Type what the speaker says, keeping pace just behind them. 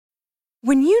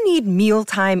When you need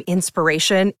mealtime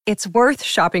inspiration, it's worth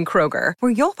shopping Kroger,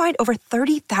 where you'll find over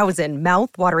 30,000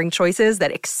 mouth-watering choices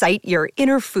that excite your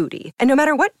inner foodie. And no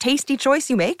matter what tasty choice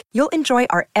you make, you'll enjoy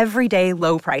our everyday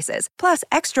low prices, plus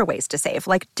extra ways to save,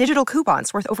 like digital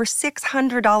coupons worth over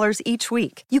 $600 each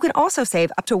week. You can also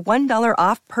save up to $1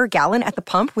 off per gallon at the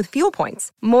pump with fuel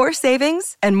points. More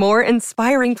savings and more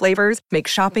inspiring flavors make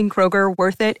shopping Kroger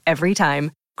worth it every time.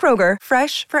 Kroger,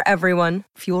 fresh for everyone.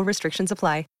 Fuel restrictions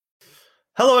apply.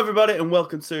 Hello everybody and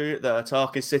welcome to the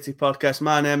Talking City podcast.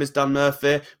 My name is Dan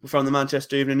Murphy. We're from the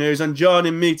Manchester Evening News and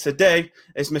joining me today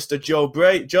is Mr. Joe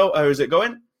Bray. Joe, how is it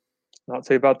going? Not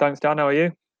too bad, thanks Dan. How are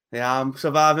you? Yeah, I'm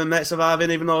surviving, mate, surviving,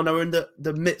 even though now we're in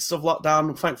the midst of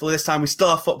lockdown. Thankfully this time we still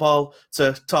have football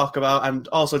to talk about, and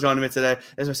also joining me today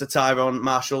is Mr. Tyrone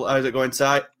Marshall. How's it going,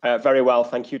 Ty? Very well,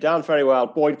 thank you, Dan. Very well.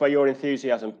 Buoyed by your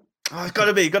enthusiasm. Oh, it's got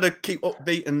to be. You've got to keep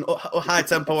upbeat and high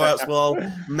tempo, or else we'll all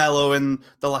mellow in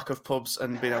the lack of pubs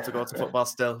and being able to go to football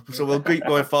still. So we'll keep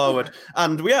going forward.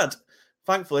 And we had,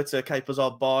 thankfully, to keep us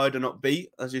all buoyed and upbeat,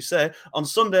 as you say, on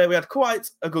Sunday we had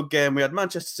quite a good game. We had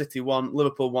Manchester City 1,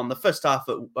 Liverpool 1, the first half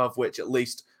of which at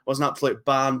least was an absolute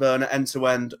barn burner,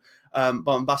 end-to-end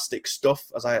bombastic stuff,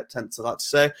 as I tend to like to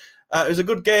say. It was a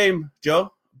good game,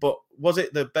 Joe, but was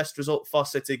it the best result for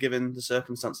City given the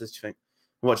circumstances, do you think?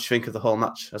 What did you think of the whole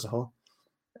match as a whole?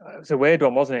 It was a weird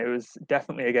one, wasn't it? It was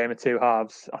definitely a game of two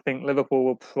halves. I think Liverpool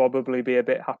will probably be a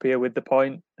bit happier with the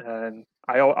point. I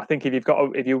think if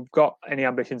you've got any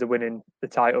ambitions of winning the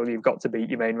title, you've got to beat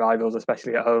your main rivals,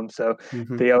 especially at home. So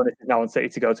the onus is now on City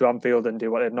to go to Anfield and do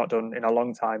what they've not done in a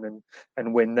long time and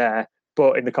win there.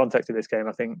 But in the context of this game,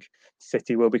 I think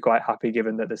City will be quite happy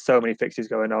given that there's so many fixtures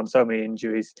going on, so many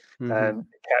injuries.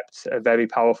 Kept a very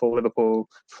powerful Liverpool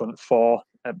front four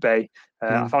at bay.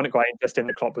 I found it quite interesting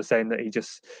that Klopp was saying that he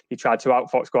tried to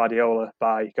outfox Guardiola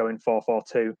by going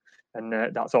 4-4-2, and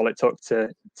that's all it took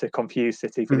to confuse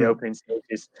City for the opening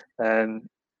stages.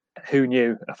 Who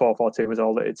knew a 4-4-2 was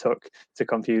all that it took to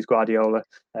confuse Guardiola?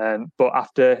 But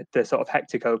after the sort of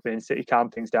hectic opening, City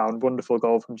calmed things down. Wonderful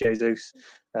goal from Jesus.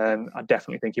 I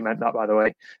definitely think he meant that, by the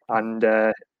way. And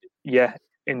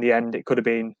in the end, it could have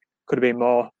been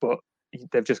more, but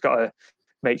they've just got to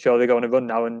make sure they go on a run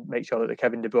now and make sure that the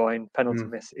Kevin De Bruyne penalty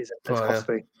miss isn't as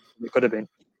costly as it could have been.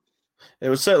 It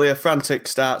was certainly a frantic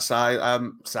start,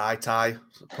 Ty.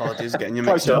 Apologies, getting you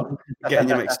mixed up.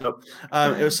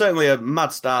 It was certainly a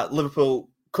mad start.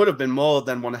 Liverpool could have been more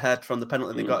than one ahead from the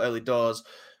penalty they got early doors.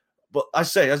 But I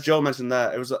say, as Joe mentioned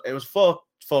there, it was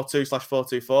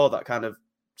 4-4-2/4-2-4 that kind of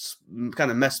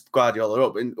messed Guardiola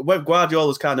up. And where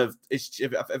Guardiola's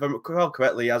if I recall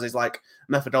correctly, he has his like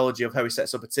methodology of how he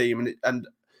sets up a team, and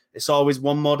it's always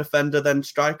one more defender than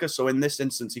striker. So in this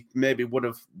instance, he maybe would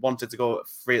have wanted to go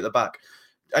 3 at the back.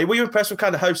 Were you impressed with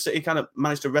kind of how City kind of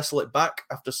managed to wrestle it back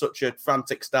after such a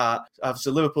frantic start?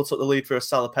 Obviously, Liverpool took the lead for a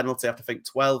Salah penalty after, I think,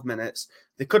 12 minutes.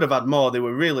 They could have had more. They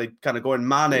were really kind of going.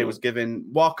 Mane was giving...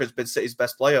 Walker's been City's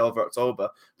best player over October,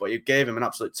 but you gave him an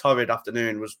absolute torrid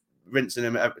afternoon, was rinsing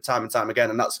him time and time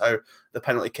again, and that's how the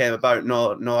penalty came about.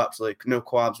 Absolutely no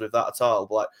qualms with that at all.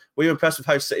 But were you impressed with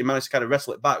how City managed to kind of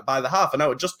wrestle it back by the half? And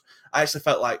I actually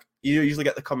felt like you usually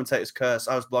get the commentator's curse.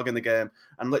 I was blogging the game,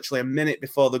 and literally a minute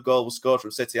before the goal was scored from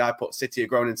City, I put City are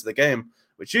growing into the game,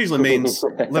 which usually means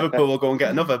Liverpool will go and get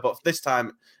another. But this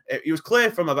time, it was clear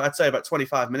from about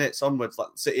 25 minutes onwards, like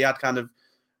City had kind of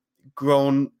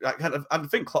grown. I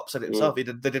think Klopp said it himself.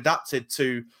 They'd adapted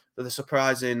to the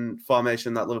surprising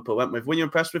formation that Liverpool went with. Were you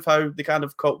impressed with how they kind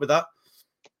of coped with that?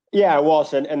 Yeah, I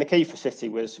was. And the key for City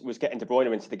was getting De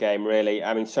Bruyne into the game, really.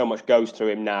 I mean, so much goes through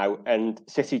him now. And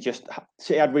City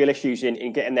had real issues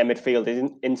in getting their midfield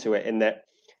into it, in that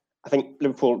I think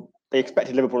they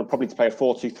expected Liverpool probably to play a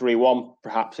 4-2-3-1,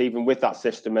 perhaps, even with that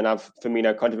system, and have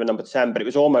Firmino kind of a number 10. But it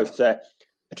was almost a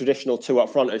traditional 2 up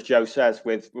front, as Joe says,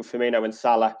 with Firmino and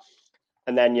Salah.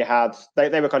 And then you had,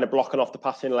 they were kind of blocking off the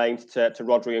passing lanes to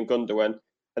Rodri and Gundogan.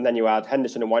 And then you had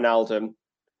Henderson and Wijnaldum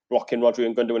blocking Rodri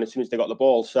and Gundogan as soon as they got the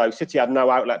ball. So City had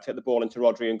no outlet to get the ball into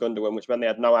Rodri and Gundogan, which meant they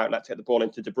had no outlet to get the ball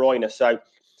into De Bruyne. So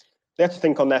they had to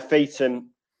think on their feet. And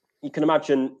you can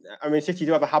imagine, I mean, City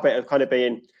do have a habit of kind of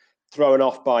being thrown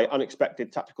off by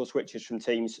unexpected tactical switches from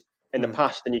teams in the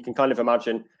past. And you can kind of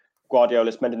imagine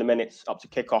Guardiola spending the minutes up to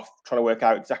kickoff trying to work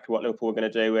out exactly what Liverpool were going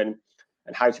to do and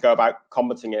how to go about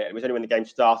combating it. It was only when the game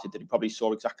started that he probably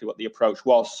saw exactly what the approach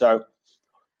was. So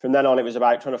from then on, it was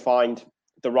about trying to find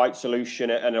the right solution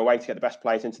and a way to get the best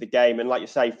players into the game. And like you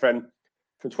say, from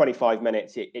 25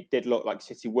 minutes, it did look like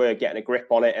City were getting a grip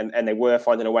on it and they were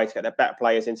finding a way to get their better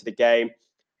players into the game.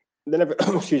 They never,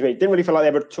 didn't really feel like they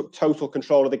ever took total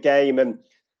control of the game, and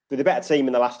they're the better team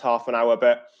in the last half an hour,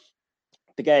 but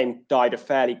the game died a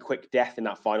fairly quick death in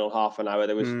that final half an hour.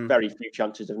 There was very few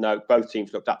chances of note. Both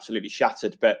teams looked absolutely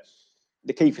shattered. But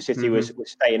the key for City was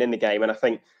staying in the game. And I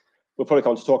think we'll probably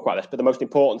come on to talk about this, but the most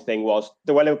important thing was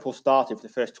the way Liverpool started for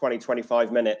the first 20,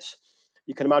 25 minutes.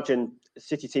 You can imagine the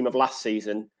City team of last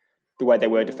season, the way they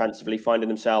were defensively, finding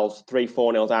themselves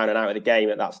 3-4-0 down and out of the game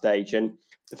at that stage. And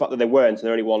the fact that they weren't, and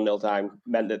they're only 1-0 down,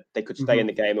 meant that they could stay in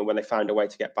the game. And when they found a way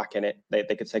to get back in it,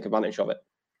 they could take advantage of it.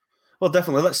 Well,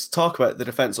 definitely. Let's talk about the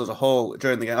defence as a whole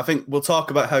during the game. I think we'll talk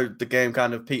about how the game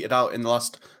kind of petered out in the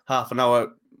last half an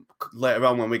hour later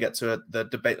on when we get to the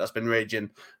debate that's been raging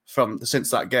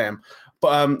since that game.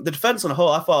 But the defence on a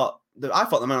whole, I thought the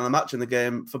man of the match in the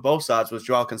game for both sides was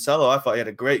Joao Cancelo. I thought he had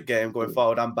a great game going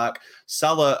forward and back.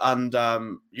 Salah and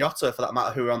Jota, for that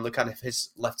matter, who were on the kind of his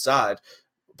left side.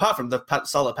 Apart from the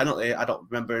Salah penalty, I don't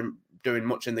remember him doing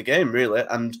much in the game, really.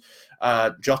 And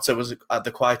Jota was at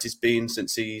the quietest been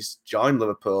since he's joined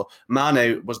Liverpool.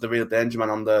 Mane was the real danger man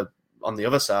on the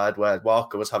other side, where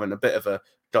Walker was having a bit of a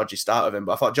dodgy start of him.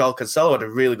 But I thought Joao Cancelo had a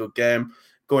really good game.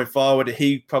 Going forward,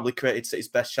 he probably created City's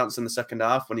best chance in the second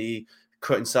half when he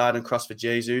cut inside and crossed for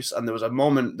Jesus. And there was the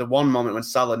one moment when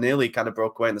Salah nearly kind of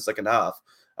broke away in the second half,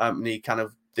 and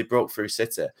they broke through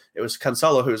City. It was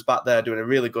Cancelo who was back there doing a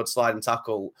really good sliding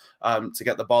tackle to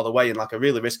get the ball away in like a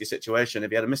really risky situation.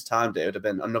 If he had mistimed it, it would have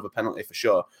been another penalty for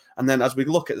sure. And then as we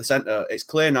look at the centre, it's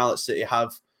clear now that City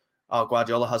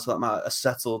Guardiola has for that matter, a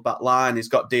settled back line. He's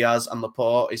got Diaz and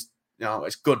Laporte. It's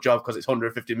a good job because it's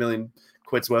 150 million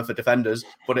quid's worth of defenders,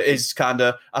 but it is kind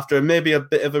of after maybe a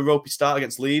bit of a ropey start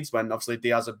against Leeds, when obviously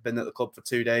Diaz had been at the club for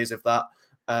 2 days, if that,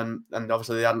 and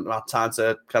obviously they hadn't had time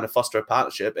to kind of foster a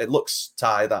partnership. It looks,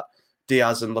 Ty, that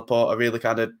Diaz and Laporte are really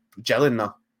kind of gelling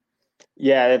now.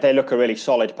 Yeah, they look a really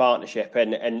solid partnership,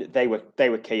 and they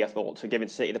were key, I thought, to giving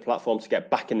City the platform to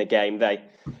get back in the game. They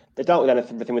dealt with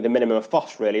everything with a minimum of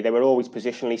fuss, really. They were always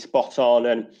positionally spot on,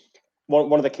 and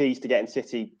one of the keys to getting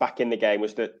City back in the game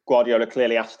was that Guardiola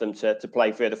clearly asked them to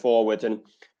play further forward and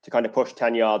to kind of push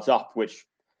 10 yards up, which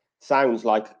sounds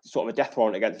like sort of a death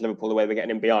warrant against Liverpool, the way they're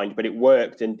getting in behind. But it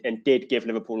worked and did give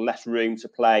Liverpool less room to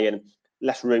play and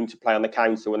less room to play on the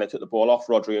counter when they took the ball off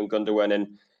Rodri and Gundogan.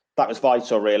 And that was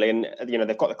vital, really. And,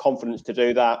 they've got the confidence to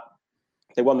do that.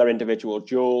 They won their individual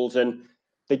duels and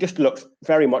they just looked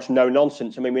very much no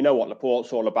nonsense. I mean, we know what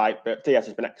Laporte's all about, but Diaz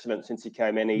has been excellent since he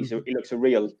came in. He looks a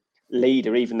real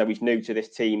leader, even though he's new to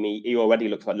this team. He already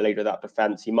looks like the leader of that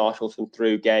defence. He marshals them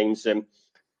through games.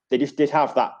 They just did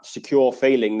have that secure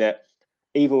feeling that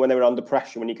even when they were under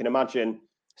pressure, when you can imagine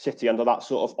City under that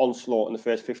sort of onslaught in the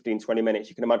first 15, 20 minutes,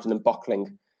 you can imagine them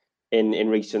buckling in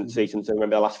recent seasons. I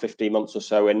remember the last 15 months or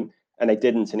so, and they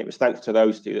didn't. And it was thanks to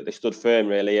those two that they stood firm,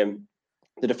 really. And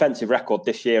the defensive record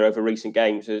this year over recent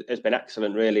games has been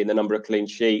excellent, really, in the number of clean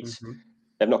sheets.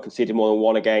 They've not conceded more than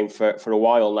one a game for a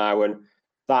while now. And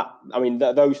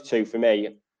those two, for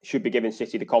me, should be giving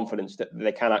City the confidence that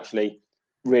they can actually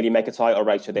really make a title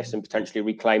race of this and potentially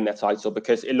reclaim their title,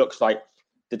 because it looks like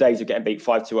the days of getting beat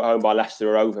 5-2 at home by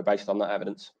Leicester are over based on that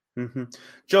evidence.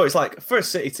 Joe, it's like for a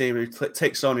City team who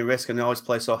takes so many risks and they always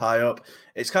play so high up,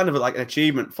 it's kind of like an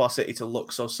achievement for City to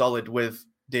look so solid with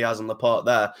Diaz and Laporte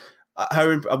there.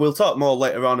 We'll talk more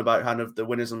later on about kind of the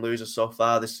winners and losers so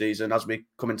far this season as we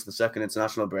come into the second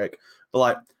international break. But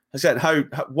like I said,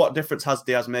 what difference has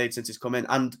Diaz made since he's come in?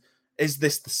 And is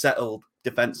this the settled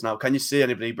defence now? Can you see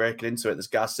anybody breaking into it? There's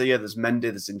Garcia, there's Mendy,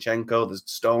 there's Zinchenko, there's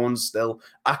Stones still.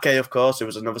 Ake, of course, who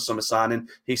was another summer signing.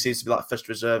 He seems to be like first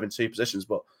reserve in two positions.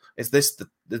 But is this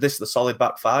the solid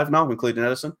back five now, including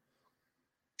Ederson?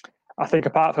 I think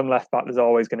apart from left back, there's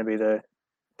always going to be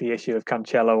the issue of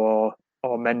Cancelo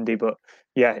or Mendy. But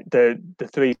yeah, the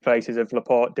three places of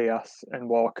Laporte, Diaz and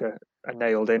Walker are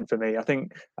nailed in for me. I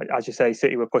think, as you say,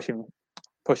 City were pushing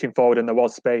forward and there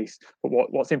was space. But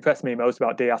what's impressed me most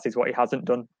about Diaz is what he hasn't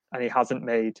done, and he hasn't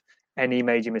made any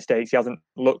major mistakes. He hasn't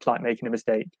looked like making a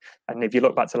mistake. And if you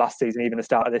look back to last season, even the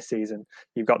start of this season,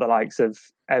 you've got the likes of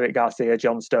Eric Garcia,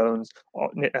 John Stones,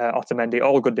 Otamendi,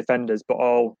 all good defenders, but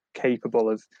all capable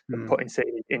of putting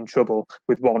City in trouble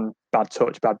with one bad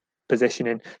touch, bad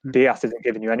positioning. Diaz isn't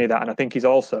giving you any of that. And I think he's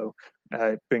also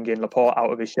bringing Laporte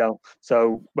out of his shell.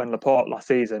 So when Laporte last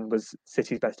season was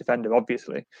City's best defender,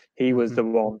 obviously, he was the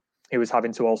one who was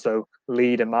having to also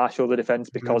lead and marshal the defence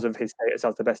because of his status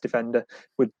as the best defender.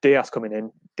 With Diaz coming in,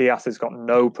 Diaz has got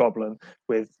no problem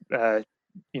with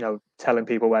telling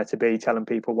people where to be, telling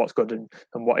people what's good and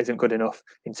what isn't good enough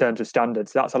in terms of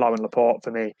standards. That's allowing Laporte,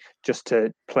 for me, just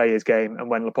to play his game. And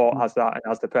when Laporte has that and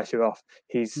has the pressure off,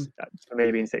 he's, for me,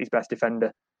 being City's best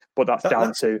defender. But that's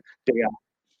down to Diaz.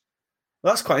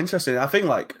 That's quite interesting. I think,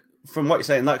 like, from what you're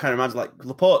saying, that kind of reminds me, like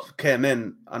Laporte came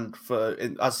in and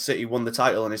as City won the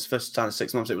title in his first kind of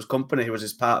 6 months, it was Kompany who was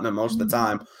his partner most of the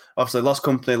time. Obviously lost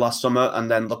Kompany last summer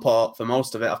and then Laporte for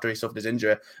most of it after he suffered his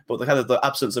injury. But the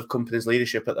absence of Kompany's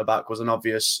leadership at the back was an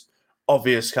obvious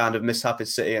kind of mishap in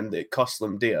City, and it cost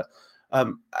them dear.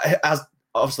 As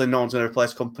obviously no one's going to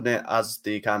replace Kompany as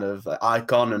the kind of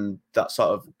icon and that sort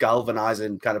of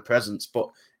galvanizing kind of presence, but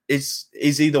is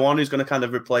he the one who's going to kind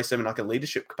of replace him in like a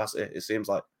leadership capacity, it seems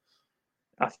like?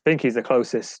 I think he's the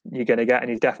closest you're going to get, and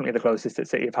he's definitely the closest that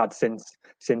City have had since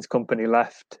Kompany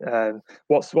left.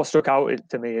 What struck out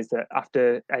to me is that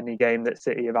after any game that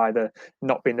City have either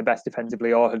not been the best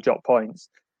defensively or have dropped points,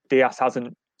 Diaz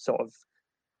hasn't sort of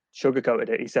sugarcoated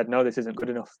it. He said, "No, this isn't good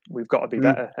enough. We've got to be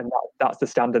better," and that's the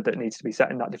standard that needs to be set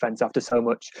in that defence after so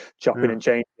much chopping and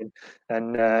changing.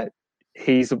 And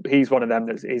he's one of them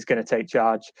that is going to take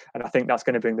charge, and I think that's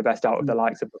going to bring the best out of the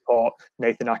likes of Laporte,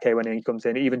 Nathan Ake when he comes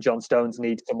in. Even John Stones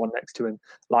needs someone next to him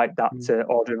like that to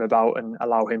order him about and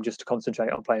allow him just to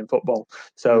concentrate on playing football.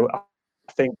 So I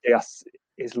think Diaz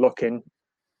is looking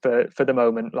for the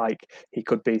moment like he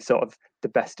could be sort of the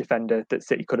best defender that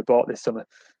City could have bought this summer.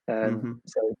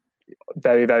 So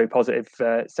very, very positive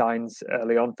signs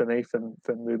early on for me from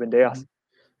Ruben Diaz.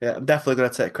 Yeah, I'm definitely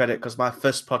going to take credit because my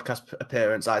first podcast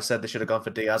appearance, I said they should have gone for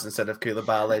Diaz instead of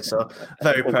Koulibaly. So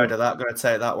very proud of that. I'm going to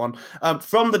take that one.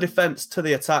 From the defence to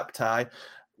the attack, Ty,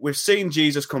 we've seen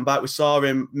Jesus come back. We saw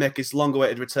him make his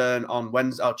long-awaited return on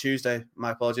Tuesday,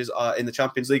 my apologies, in the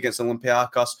Champions League against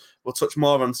Olympiacos. We'll touch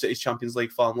more on City's Champions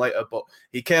League form later, but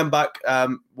he came back,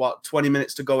 20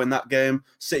 minutes to go in that game.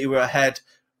 City were ahead.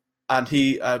 And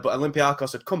but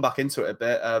Olympiacos had come back into it a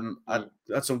bit,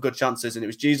 had some good chances, and it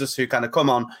was Jesus who kind of come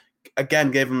on,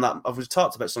 again, gave them that, we've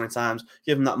talked about so many times,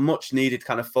 gave them that much needed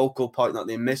kind of focal point that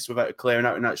they missed without clearing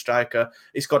out a striker.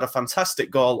 He scored a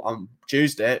fantastic goal on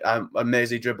Tuesday,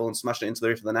 amazing dribble and smashed it into the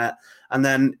roof of the net. And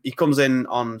then he comes in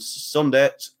on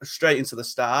Sunday, straight into the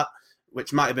start,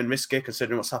 which might have been risky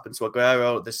considering what's happened to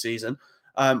Aguero this season.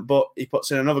 But he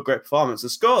puts in another great performance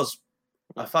and scores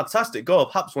a fantastic goal,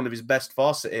 perhaps one of his best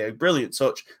for City. A brilliant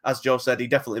touch. As Joe said, he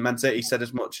definitely meant it. He said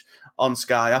as much on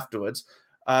Sky afterwards.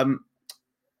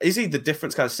 Is he the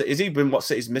difference kind of? Is he been what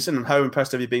City's missing? And how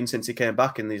impressed have you been since he came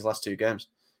back in these last two games?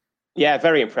 Yeah,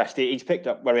 very impressed. He's picked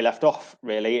up where he left off,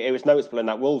 really. It was noticeable in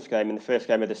that Wolves game, in the first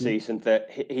game of the season, that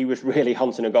he was really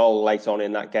hunting a goal late on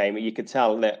in that game. You could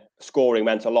tell that scoring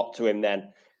meant a lot to him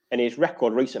then. And his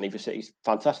record recently for City is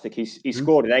fantastic. He's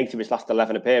scored in 8 of his last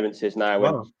 11 appearances now.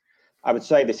 Wow. And I would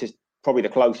say this is probably the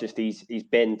closest he's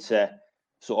been to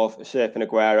sort of usurping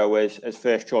Aguero as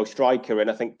first choice striker.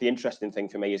 And I think the interesting thing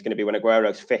for me is going to be when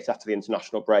Aguero's fit after the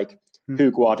international break,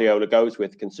 who Guardiola goes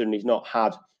with, considering he's not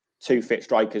had 2 fit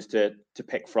strikers to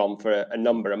pick from for a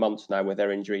number of months now with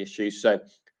their injury issues. So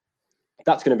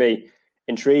that's going to be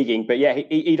intriguing. But yeah,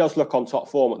 he does look on top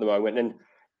form at the moment. And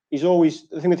he's always,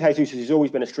 the thing with Jesus is he's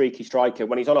always been a streaky striker.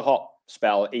 When he's on a hot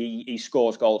spell, he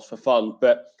scores goals for fun.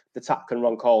 But the tap can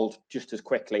run cold just as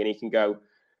quickly and he can go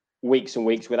weeks and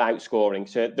weeks without scoring.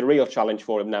 So the real challenge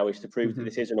for him now is to prove that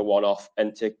this isn't a one-off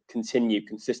and to continue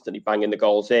consistently banging the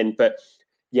goals in. But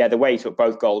yeah, the way he took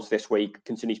both goals this week,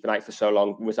 considering he's been out for so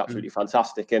long, was absolutely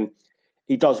fantastic. And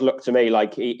he does look to me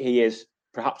like he is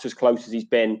perhaps as close as he's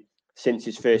been since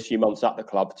his first few months at the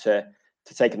club to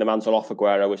taking the mantle off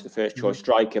Aguero as the first choice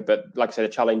striker. But like I said,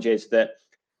 the challenge is that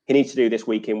he needs to do this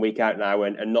week in, week out now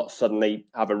and not suddenly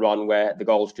have a run where the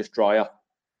goals just dry up.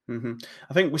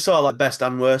 I think we saw like best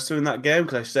and worst in that game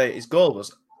because I say his goal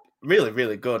was really,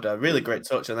 really good, a really great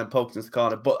touch and then poked into the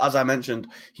corner. But as I mentioned,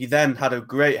 he then had a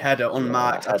great header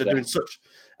unmarked after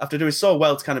doing so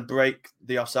well to kind of break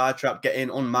the offside trap, get in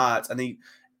unmarked. And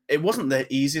it wasn't the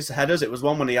easiest headers. It was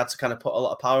one when he had to kind of put a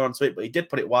lot of power onto it, but he did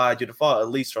put it wide. You'd have thought at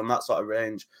least from that sort of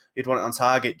range, you'd want it on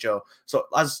target, Joe. So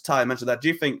as Ty mentioned that, do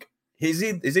you think is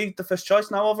he the first choice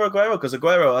now over Aguero? Because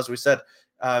Aguero, as we said,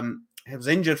 he was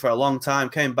injured for a long time,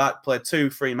 came back, played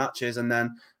 2-3 matches, and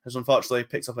then has unfortunately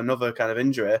picked up another kind of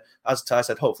injury. As Ty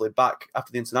said, hopefully back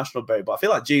after the international break. But I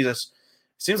feel like it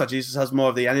seems like Jesus has more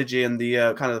of the energy and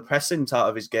the kind of the pressing part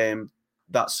of his game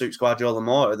that suits Guardiola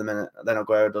more at the minute than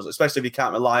Aguero does, especially if you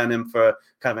can't rely on him for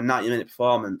kind of a 90-minute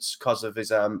performance because of his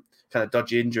kind of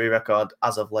dodgy injury record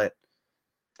as of late.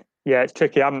 Yeah, it's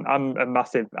tricky. I'm a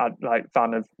massive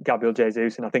fan of Gabriel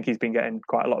Jesus, and I think he's been getting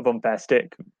quite a lot of unfair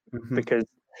stick because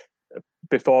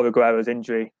before Aguero's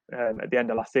injury at the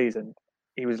end of last season,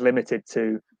 he was limited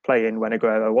to playing when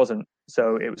Aguero wasn't.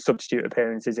 So it was substitute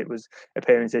appearances. It was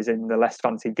appearances in the less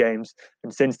fancied games.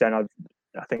 And since then,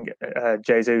 I think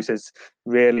Jesus has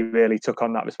really took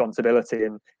on that responsibility,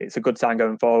 and it's a good sign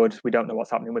going forward. We don't know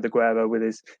what's happening with Aguero with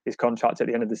his contract at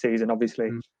the end of the season. Obviously,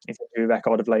 his injury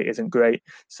record of late isn't great.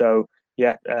 So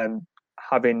yeah,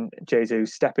 having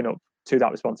Jesus stepping up to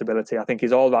that responsibility, I think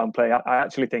his all-round play. I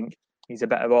actually think he's a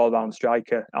better all-round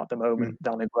striker at the moment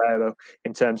than Aguero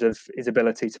in terms of his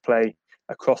ability to play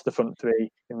across the front three,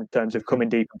 in terms of coming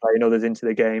deep and playing others into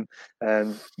the game.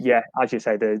 Yeah, as you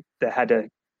say, the header,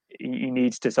 he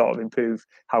needs to sort of improve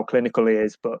how clinical he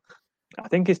is. But I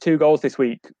think his 2 goals this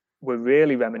week were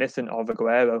really reminiscent of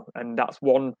Aguero, and that's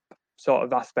one sort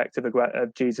of aspect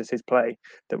of Jesus' play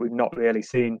that we've not really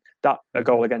seen. That a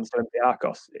goal against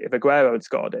Olympiacos, if Aguero had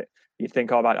scored it, you'd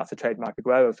think, all right, that's a trademark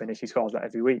Aguero finish. He scores that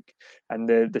every week. And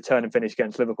the turn and finish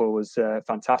against Liverpool was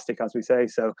fantastic, as we say.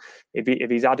 So if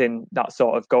he's adding that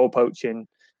sort of goal poaching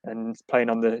and playing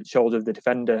on the shoulder of the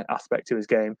defender aspect to his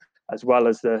game, as well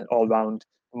as the all-round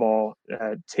more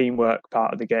teamwork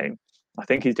part of the game, I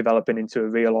think he's developing into a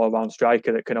real all-round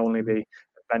striker that can only be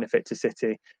a benefit to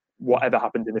City, whatever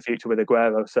happens in the future with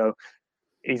Aguero. So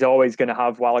he's always going to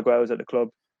have, while Aguero's at the club,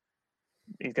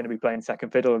 he's going to be playing second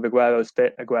fiddle. If Aguero's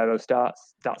fit, Aguero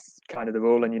starts. That's kind of the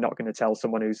rule, and you're not going to tell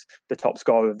someone who's the top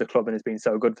scorer of the club and has been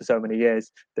so good for so many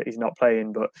years that he's not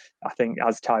playing. But I think,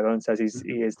 as Tyrone says,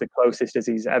 he is the closest as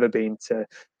he's ever been to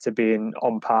being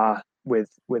on par with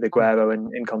Aguero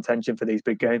and in contention for these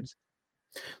big games.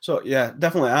 So yeah,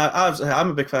 definitely. I'm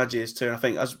a big fan of Jesus too, and I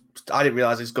think I didn't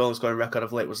realise his goal scoring record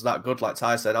of late was that good. Like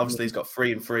Ty said, obviously he's got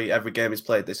 3 and 3 every game he's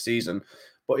played this season,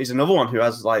 but he's another one who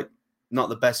has like not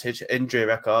the best injury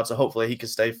record. So hopefully he can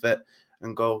stay fit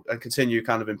and go and continue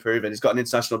kind of improving. He's got an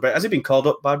international break. Has he been called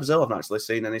up by Brazil? I've not actually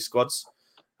seen any squads.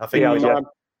 I think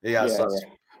he has. That's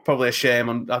probably a shame.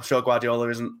 I'm sure Guardiola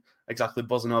isn't exactly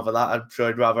buzzing over that. I'm sure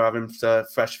he'd rather have him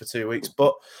fresh for 2 weeks.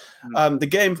 But the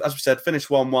game, as we said, finished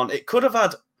 1-1. It could have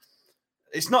had.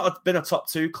 It's not been a top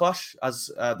 2 clash as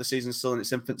the season's still in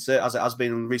its infancy, as it has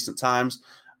been in recent times.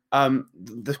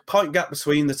 The point gap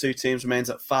between the 2 teams remains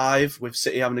at 5, with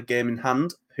City having a game in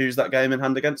hand. Who's that game in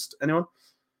hand against? Anyone?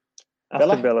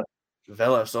 Villa.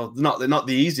 So they're not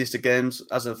the easiest of games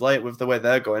as of late with the way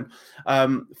they're going.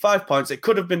 5 points. It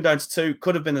could have been down to 2.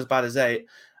 Could have been as bad as 8.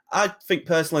 I think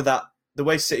personally that the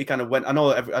way City kind of went, I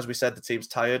know, as we said, the team's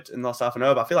tired in the last half an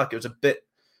hour, but I feel like it was a bit.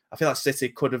 I feel like City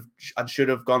could have and should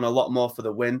have gone a lot more for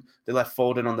the win. They left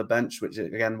Foden on the bench, which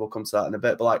again we'll come to that in a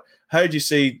bit. But like, how do you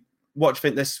see? What do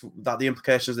you think that the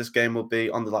implications of this game will be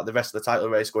on the rest of the title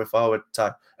race going forward?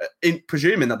 In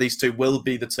presuming that these 2 will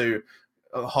be the 2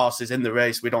 horses in the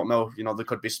race, we don't know. You know, there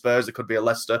could be Spurs, there could be a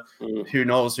Leicester. Who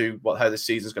knows how this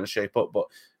season's going to shape up? But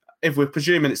if we're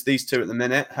presuming it's these 2 at the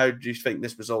minute, how do you think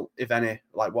this result, if any,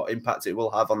 like what impact it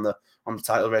will have on the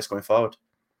title race going forward?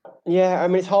 Yeah, I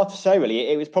mean, it's hard to say, really.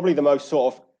 It was probably the most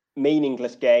sort of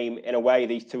meaningless game in a way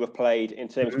these 2 have played in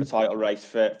terms of the title race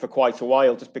for quite a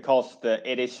while, just because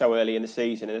it is so early in the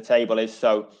season and the table is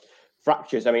so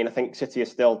fractured. I mean, I think City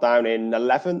is still down in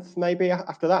 11th maybe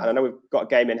after that. And I know we've got a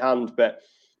game in hand, but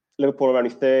Liverpool are only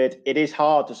 3rd. It is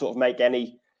hard to sort of make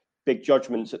any big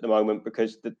judgments at the moment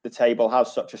because the table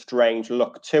has such a strange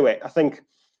look to it. I think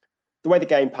the way the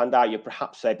game panned out, you'd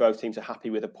perhaps say both teams are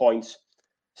happy with a point.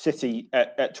 City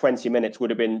at 20 minutes would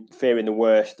have been fearing the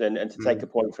worst, and to take a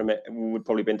point from it would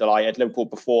probably been delighted. Liverpool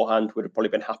beforehand would have probably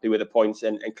been happy with a point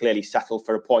and clearly settled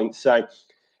for a point. So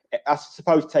I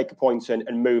suppose take a point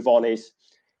and move on is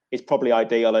probably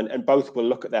ideal, and both will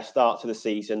look at their start to the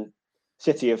season.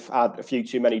 City have had a few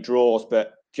too many draws,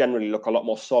 but generally look a lot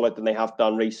more solid than they have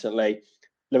done recently.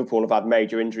 Liverpool have had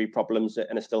major injury problems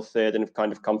and are still 3rd and have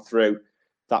kind of come through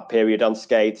that period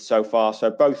unscathed so far. So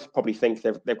both probably think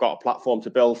they've got a platform to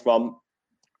build from.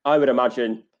 I would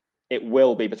imagine it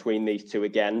will be between these 2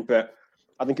 again, but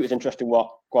I think it was interesting what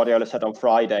Guardiola said on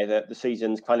Friday, that the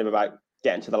season's kind of about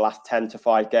getting to the last 10 to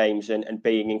 5 games and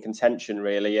being in contention,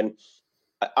 really. And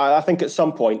I think at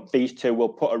some point these 2 will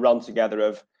put a run together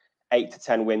of 8 to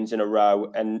 10 wins in a row,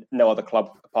 and no other club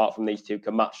apart from these 2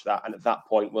 can match that. And at that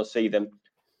point, we'll see them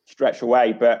stretch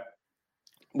away. But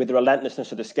with the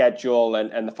relentlessness of the schedule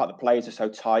and the fact that players are so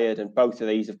tired, and both of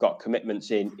these have got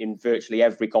commitments in virtually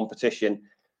every competition,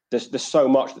 there's so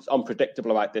much that's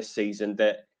unpredictable about this season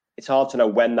that it's hard to know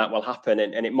when that will happen.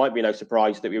 And it might be no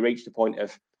surprise that we reach the point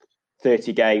of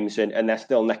 30 games and they're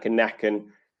still neck and neck and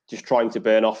just trying to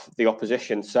burn off the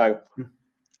opposition. So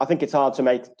I think it's hard to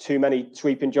make too many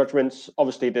sweeping judgments.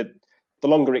 Obviously, the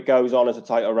longer it goes on as a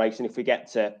title race, and if we get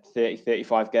to 30,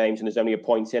 35 games and there's only a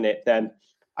point in it, then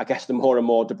I guess the more and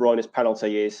more De Bruyne's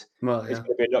penalty is going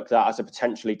to be looked at as a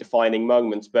potentially defining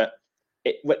moment. But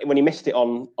when he missed it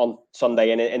on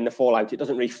Sunday and in the fallout, it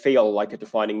doesn't really feel like a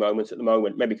defining moment at the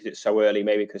moment. Maybe because it's so early,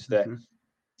 maybe because they're 3rd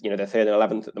and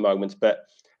 11th at the moment. But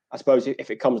I suppose if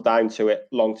it comes down to it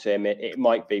long term, it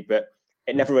might be. But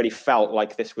it never really felt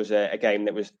like this was a game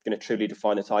that was going to truly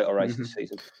define the title race this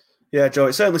season. Yeah, Joe,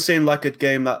 it certainly seemed like a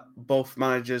game that both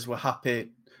managers were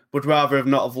happy, would rather have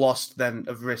not have lost than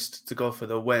have risked to go for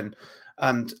the win.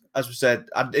 And as we said,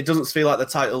 it doesn't feel like the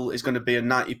title is going to be a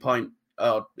 90-point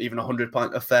or even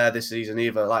 100-point affair this season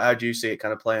either. Like, how do you see it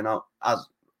kind of playing out? As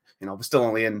we're still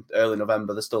only in early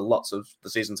November. There's still lots of the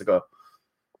season to go.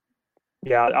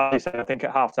 Yeah, as you said, I think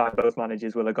at halftime both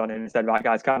managers will have gone in and said, right,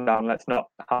 guys, calm down. Let's not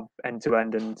have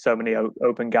end-to-end and so many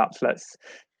open gaps. Let's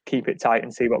keep it tight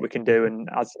and see what we can do. And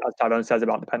as Tyrone says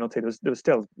about the penalty, there was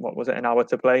still, what was it, an hour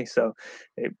to play? So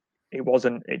it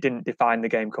didn't define the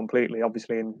game completely,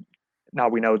 obviously. And now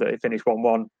we know that it finished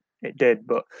 1-1. It did,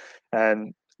 but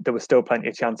there were still plenty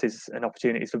of chances and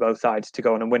opportunities for both sides to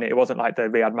go on and win it. It wasn't like the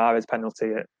Riyad Mahrez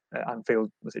penalty at Anfield,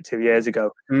 was it 2 years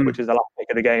ago, which was the last pick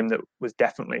of the game that was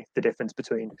definitely the difference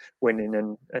between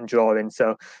winning and drawing.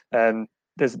 So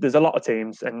there's a lot of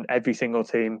teams, and every single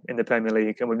team in the Premier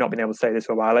League, and we've not been able to say this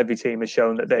for a while, every team has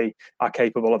shown that they are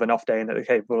capable of an off day and that they're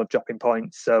capable of dropping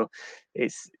points. So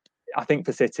I think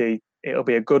for City, it'll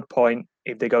be a good point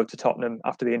if they go to Tottenham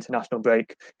after the international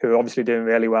break, who are obviously doing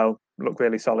really well, look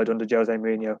really solid under Jose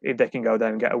Mourinho. If they can go there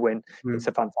and get a win, it's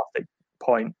a fantastic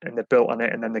point, and they're built on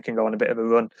it, and then they can go on a bit of a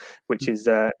run, which is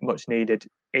much needed.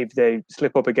 If they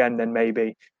slip up again, then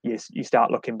maybe you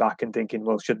start looking back and thinking,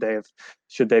 well, should they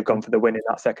have gone for the win in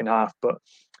that second half? But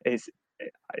it's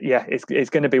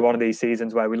going to be one of these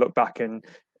seasons where we look back and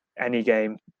any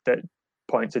game that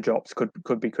points or drops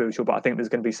could be crucial. But I think there's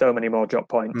going to be so many more drop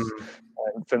points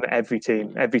from every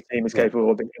team. Every team is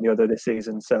capable of beating the other this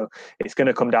season. So it's going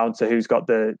to come down to who's got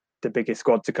the biggest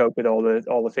squad to cope with all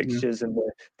the fixtures and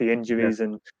the injuries.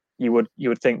 And you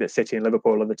would think that City and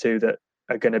Liverpool are the two that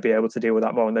are going to be able to deal with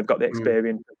that more, and they've got the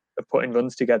experience of putting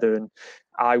runs together. And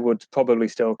I would probably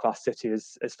still class City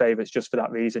as favourites just for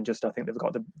that reason. Just I think they've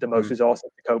got the most resources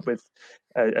to cope with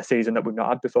a season that we've not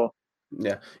had before.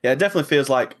 Yeah, it definitely feels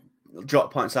like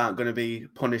drop points aren't going to be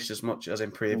punished as much as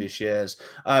in previous years.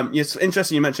 It's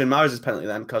interesting you mentioned Mahrez's penalty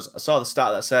then, because I saw the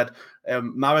stat that said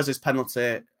Mahrez's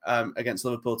penalty against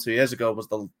Liverpool 2 years ago was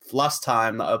the last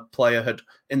time that a player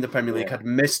in the Premier League had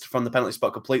missed from the penalty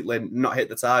spot completely, not hit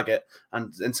the target,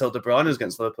 and until De Bruyne was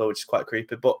against Liverpool, which is quite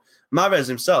creepy. But Mahrez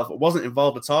himself wasn't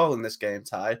involved at all in this game,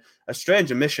 Ty. A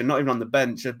strange omission, not even on the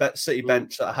bench, a City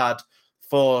bench that had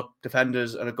 4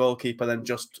 defenders and a goalkeeper, then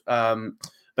just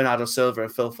Bernardo Silva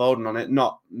and Phil Foden on it.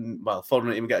 Foden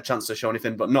didn't even get a chance to show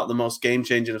anything, but not the most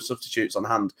game-changing of substitutes on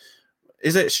hand.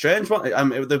 Is it strange?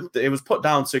 It was put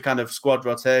down to kind of squad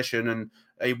rotation, and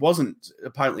he wasn't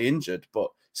apparently injured, but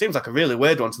it seems like a really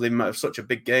weird one to leave him out of such a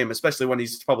big game, especially when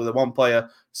he's probably the one player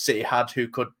City had who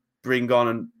could bring on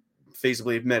and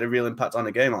feasibly have made a real impact on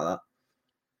a game like that.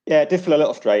 Yeah, it did feel a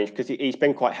little strange because he's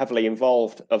been quite heavily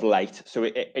involved of late, so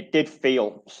it did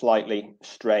feel slightly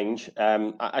strange.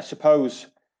 I suppose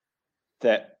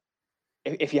that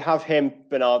if you have him,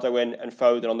 Bernardo and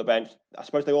Foden on the bench, I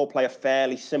suppose they all play a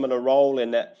fairly similar role in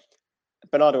that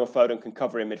Bernardo and Foden can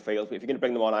cover in midfield, but if you're going to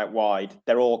bring them on out wide,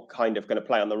 they're all kind of going to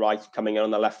play on the right, coming in on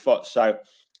the left foot. So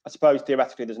I suppose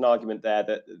theoretically there's an argument there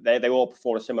that they all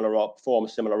perform a similar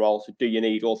role. So do you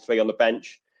need all 3 on the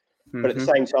bench? But at the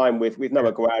same time, with no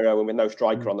Aguero and with no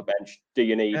striker on the bench, do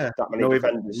you need that many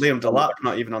defenders? Liam Delap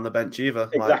not even on the bench either.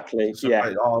 Exactly,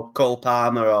 Or Cole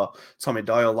Palmer or Tommy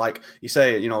Doyle. Like you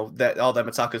say, all them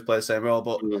attackers play the same role,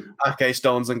 but Ake,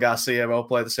 Stones and Garcia all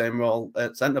play the same role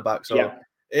at centre-back. So it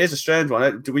is a strange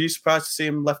one. Were you surprised to see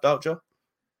him left out, Joe?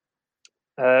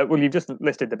 Well, you've just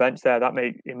listed the bench there. That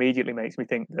immediately makes me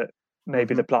think that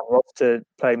maybe the plan was to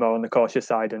play more on the cautious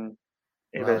side and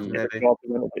if it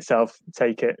itself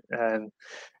take it. I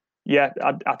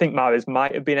think Mahrez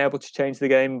might have been able to change the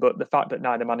game, but the fact that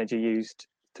neither manager used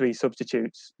 3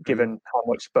 substitutes, given how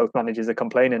much both managers are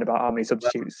complaining about how many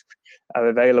substitutes are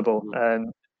available,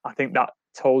 I think that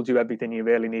told you everything you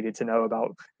really needed to know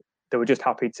about. They were just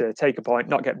happy to take a point,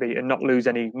 not get beaten, not lose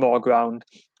any more ground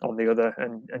on the other,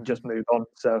 and just move on.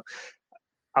 So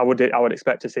I would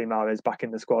expect to see Mahrez back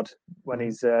in the squad when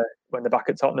they're back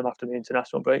at Tottenham after the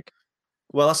international break.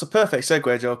 Well, that's a perfect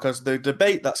segue, Joe, because the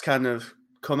debate that's kind of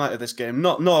come out of this game,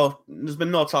 there's been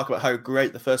no talk about how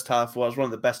great the first half was, one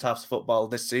of the best halves of football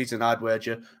this season, I'd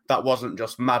wager. That wasn't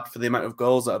just mad for the amount of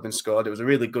goals that have been scored. It was a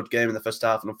really good game in the first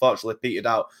half and unfortunately petered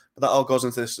out. But that all goes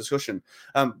into this discussion.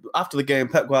 After the game,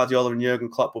 Pep Guardiola and Jurgen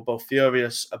Klopp were both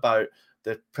furious about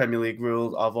the Premier League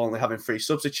rule of only having 3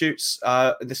 substitutes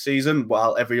this season,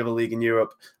 while every other league in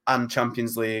Europe and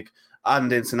Champions League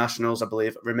and internationals, I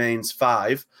believe, remains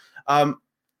 5.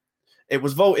 It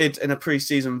was voted in a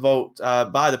pre-season vote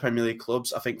by the Premier League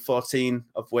clubs, I think 14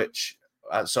 of which,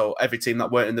 so every team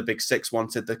that weren't in the Big 6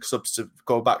 wanted the subs to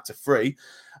go back to 3.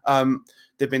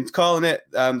 They've been calling it,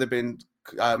 they've been,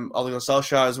 Ole Gunnar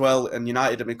Solskjaer as well, and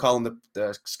United have been calling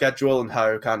the schedule and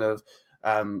how kind of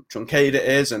truncated it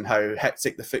is and how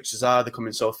hectic the fixtures are. They're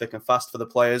coming so thick and fast for the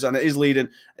players, and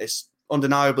it's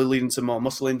undeniably leading to more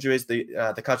muscle injuries.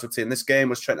 The casualty in this game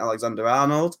was Trent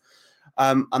Alexander-Arnold.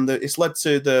 It's led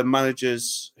to the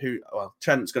managers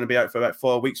Trent's going to be out for about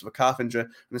 4 weeks with a calf injury,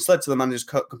 and it's led to the managers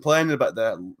complaining about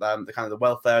the kind of the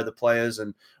welfare of the players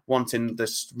and wanting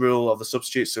this rule of the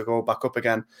substitutes to go back up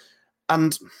again.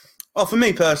 And for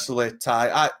me personally,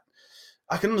 Ty,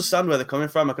 I can understand where they're coming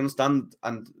from. I can understand,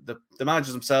 and the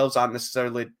managers themselves aren't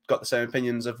necessarily got the same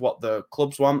opinions of what the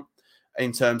clubs want,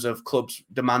 in terms of clubs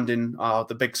demanding,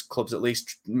 the big clubs at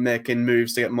least, making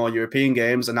moves to get more European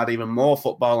games and add even more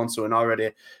football onto an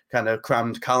already kind of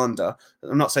crammed calendar.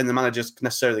 I'm not saying the managers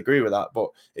necessarily agree with that, but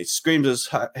it screams as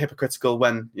hypocritical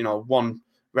when, one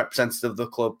representative of the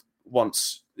club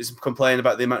is complaining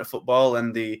about the amount of football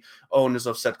and the owners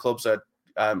of said clubs are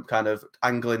kind of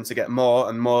angling to get more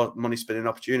and more money spinning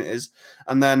opportunities.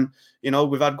 And then,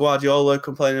 we've had Guardiola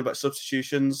complaining about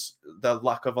substitutions, the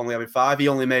lack of only having 5. He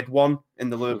only made 1 in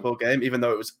the Liverpool game, even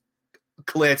though it was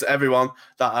clear to everyone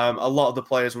that a lot of the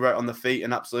players were out on their feet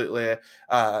and absolutely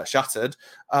shattered.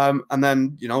 And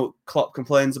then, Klopp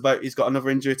complains about he's got another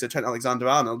injury to Trent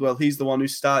Alexander-Arnold. Well, he's the one who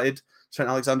started Trent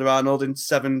Alexander-Arnold in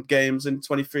 7 games in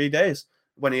 23 days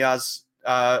when he has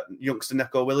youngster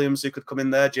Neco Williams who could come in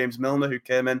there, James Milner who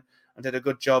came in and did a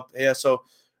good job here. So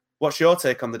what's your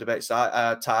take on the debate,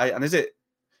 Ty? And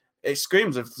it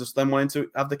screams of just them wanting to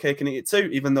have the cake and eat it too,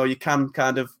 even though you can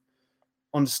kind of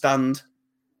understand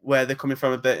where they're coming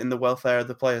from a bit in the welfare of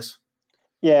the players.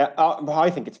 Yeah, I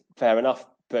think it's fair enough,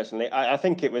 personally. I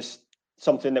think it was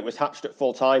something that was hatched at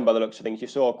full time by the looks of things. You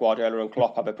saw Guardiola and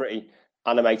Klopp have a pretty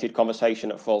animated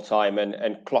conversation at full time,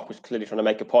 and Klopp was clearly trying to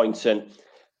make a point, and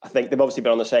I think they've obviously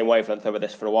been on the same wavelength over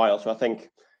this for a while. So I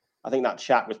think that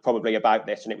chat was probably about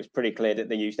this, and it was pretty clear that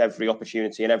they used every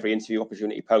opportunity and every interview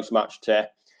opportunity post-match to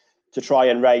try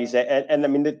and raise it. And I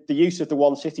mean, the use of the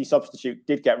one City substitute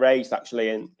did get raised actually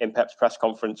in Pep's press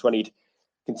conference when he'd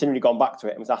continually gone back to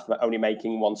it and was asked about only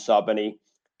making 1 sub, and he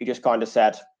just kind of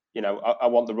said, I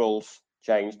want the rules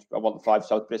changed. I want the 5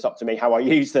 subs, but it's up to me how I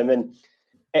use them. And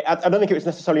I don't think it was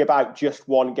necessarily about just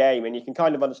one game, and you can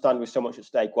kind of understand with so much at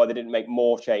stake why they didn't make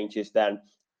more changes then.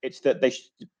 It's that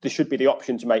there should be the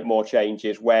option to make more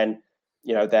changes when,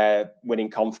 they're winning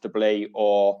comfortably,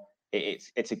 or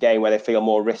it's a game where they feel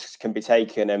more risks can be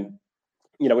taken. And,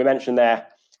 we mentioned there,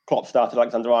 Klopp started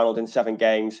Alexander-Arnold in 7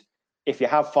 games. If you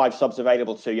have 5 subs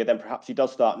available to you, then perhaps he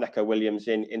does start Neco Williams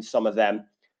in some of them,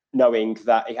 knowing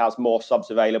that he has more subs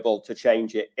available to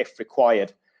change it if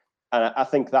required. And I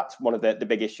think that's one of the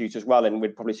big issues as well. And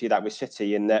we'd probably see that with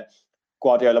City, in that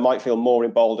Guardiola might feel more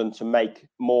emboldened to make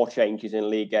more changes in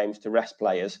league games to rest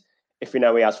players if he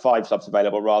has 5 subs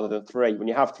available rather than 3. When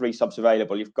you have 3 subs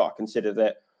available, you've got to consider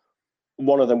that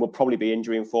one of them will probably be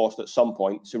injury enforced at some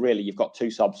point. So really, you've got 2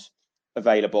 subs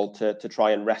available to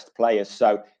try and rest players.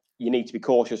 So you need to be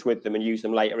cautious with them and use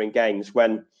them later in games.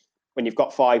 When you've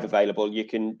got 5 available, you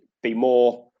can take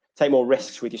more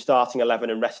risks with your starting 11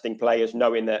 and resting players,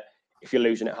 knowing that if you're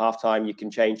losing at halftime, you can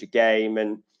change the game,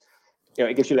 and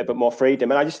it gives you a little bit more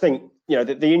freedom. And I just think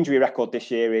the injury record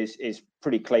this year is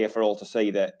pretty clear for all to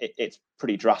see that it's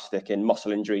pretty drastic, and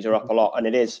muscle injuries are up a lot. And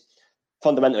it is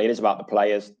fundamentally about the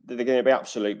players. They're going to be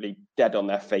absolutely dead on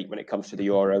their feet when it comes to the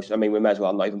Euros. I mean, we may as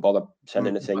well not even bother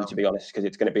sending a team, to be honest, because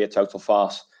it's going to be a total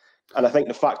farce. And I think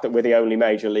the fact that we're the only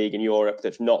major league in Europe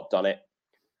that's not done it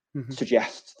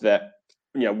suggests that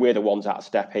we're the ones out of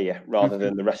step here rather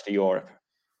than the rest of Europe.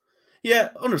 Yeah,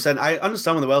 100%. I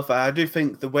understand with the welfare. I do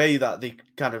think the way that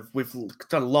we've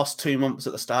kind of lost 2 months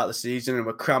at the start of the season and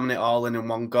we're cramming it all in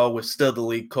one go. We're still the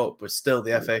League Cup, we're still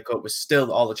the FA Cup, we're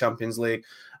still all the Champions League.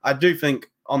 I do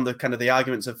think on the kind of the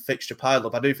arguments of fixture pile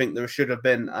up, I do think there should have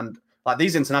been, and like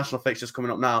these international fixtures coming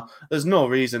up now, there's no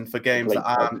reason for games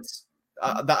that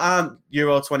aren't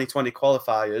Euro 2020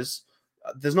 qualifiers.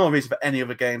 There's no reason for any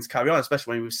other games to carry on,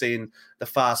 especially when we've seen the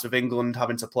farce of England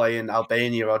having to play in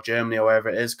Albania or Germany or wherever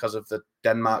it is because of the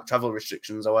Denmark travel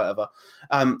restrictions or whatever.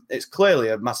 It's clearly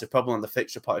a massive problem on the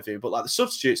fixture point of view. But like the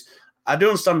substitutes, I do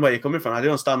understand where you're coming from. I do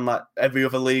understand like every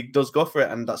other league does go for it,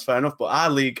 and that's fair enough. But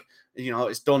our league,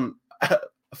 it's done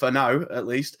for now, at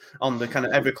least, on the kind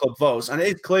of every club votes. And it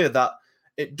is clear that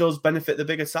it does benefit the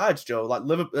bigger sides, Joe. Like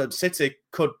Liverpool, City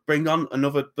could bring on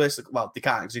another, basically, well, they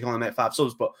can't because you can only make 5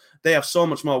 subs, but they have so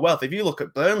much more wealth. If you look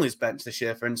at Burnley's bench this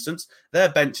year, for instance, their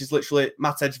bench is literally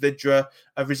Matej Vidra,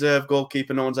 a reserve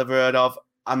goalkeeper no one's ever heard of,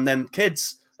 and then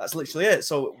kids. That's literally it.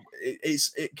 So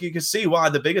you can see why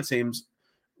the bigger teams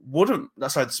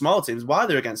the smaller teams, why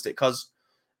they're against it, because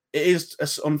it is an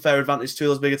unfair advantage to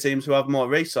those bigger teams who have more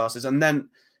resources. And then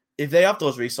if they have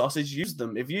those resources, use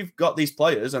them. If you've got these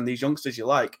players and these youngsters you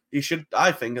like, you should,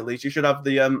 I think at least, you should have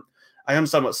the, I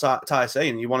understand what Ty is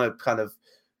saying. You want to kind of,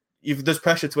 there's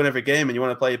pressure to win every game and you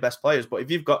want to play your best players. But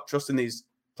if you've got trust in these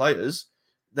players,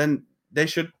 then they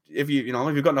should, if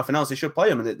you've got nothing else, they should play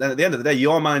them. And then at the end of the day,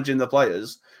 you're managing the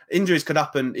players. Injuries could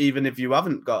happen even if you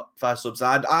haven't got 5 subs.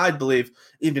 I'd believe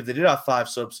even if they did have 5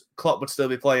 subs, Klopp would still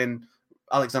be playing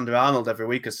Alexander-Arnold every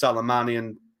week as Salamani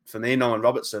and Firmino and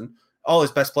Robertson. All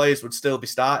his best players would still be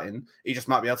starting. He just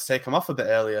might be able to take them off a bit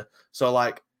earlier. So,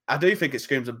 I do think it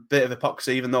screams a bit of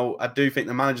hypocrisy, even though I do think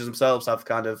the managers themselves have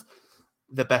kind of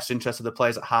the best interest of the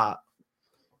players at heart.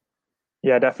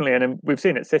 Yeah, definitely. And we've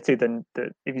seen at City then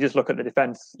that if you just look at the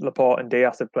defence, Laporte and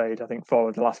Diaz have played, I think, 4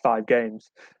 of the last 5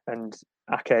 games. And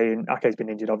Ake's been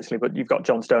injured, obviously, but you've got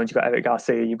John Stones, you've got Eric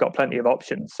Garcia, you've got plenty of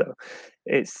options. So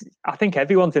I think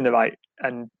everyone's in the right,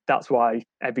 and that's why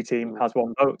every team has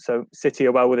one vote. So City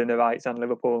are well within their rights, and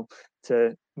Liverpool,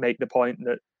 to make the point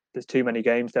that there's too many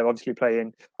games. They're obviously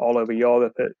playing all over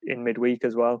Europe in midweek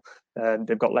as well.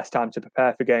 They've got less time to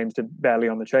prepare for games. They're barely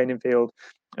on the training field.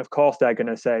 Of course, they're going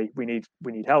to say we need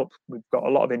help. We've got a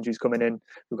lot of injuries coming in.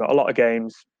 We've got a lot of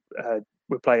games.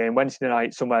 We're playing Wednesday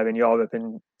night somewhere in Europe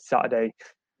and Saturday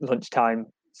lunchtime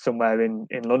somewhere in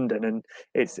London, and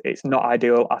it's not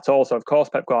ideal at all. So of course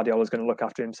Pep Guardiola is going to look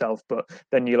after himself, but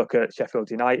then you look at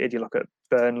Sheffield United, you look at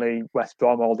Burnley, West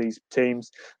Brom, all these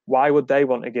teams. Why would they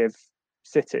want to give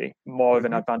City more of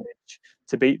an advantage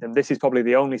to beat them? This is probably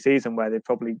the only season where they've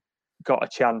probably got a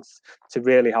chance to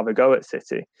really have a go at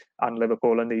City and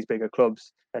Liverpool and these bigger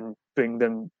clubs and bring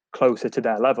them closer to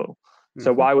their level.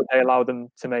 So why would they allow them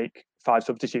to make 5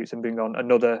 substitutes and bring on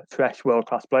another fresh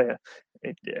world-class player?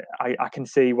 I can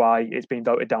see why it's been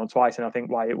voted down twice, and I think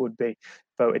why it would be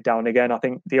voted down again. I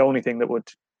think the only thing that would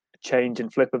change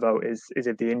and flip a vote is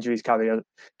if the injuries carry on.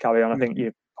 I think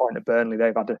you point at Burnley,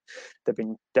 they've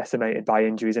been decimated by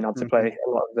injuries and had to play a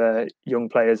lot of young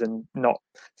players and not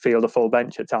field a full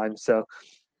bench at times. So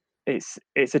it's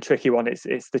a tricky one.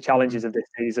 It's the challenges of this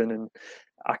season, and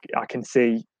I can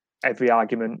see every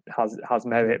argument has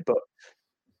merit, but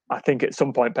I think at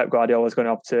some point Pep Guardiola is going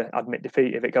to have to admit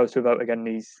defeat. If it goes to a vote again,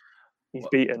 he's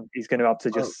beaten. He's going to have to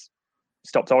just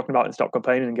stop talking about it and stop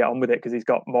complaining and get on with it, because he's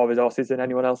got more resources than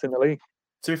anyone else in the league.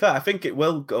 To be fair, I think it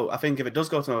will go. I think if it does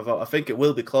go to a vote, I think it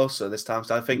will be closer this time.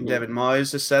 So I think David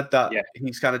Moyes has said that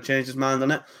he's kind of changed his mind on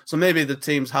it. So maybe the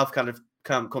teams have kind of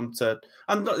come to,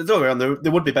 and don't get me wrong,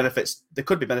 there would be benefits. There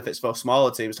could be benefits for smaller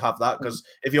teams to have that, because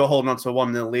if you're holding on to a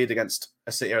 1-0 lead against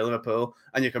a City or Liverpool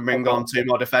and you can bring on 2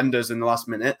 more defenders in the last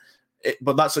minute,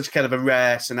 but that's such kind of a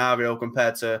rare scenario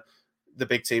compared to the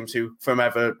big teams who,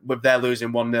 with their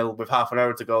losing 1-0 with half an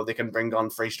hour to go, they can bring on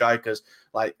 3 strikers.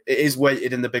 It is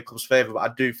weighted in the big club's favour,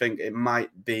 but I do think it might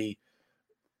be.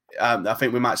 I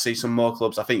think we might see some more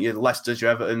clubs. I think your Leicesters,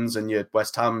 your Evertons, and your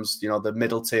West Hams, the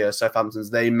middle tier,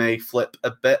 Southamptons, they may flip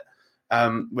a bit.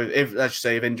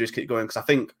 If injuries keep going, because I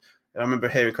think, if I remember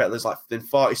hearing correctly, there's been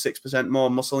 46% more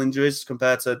muscle injuries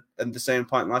compared to at the same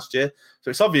point last year.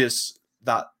 So it's obvious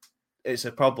that it's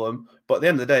a problem. But at the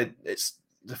end of the day, it's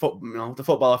the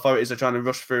football authorities are trying to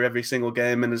rush through every single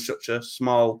game in such a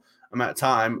small amount of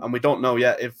time, and we don't know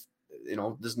yet if.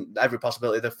 There's every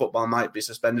possibility that football might be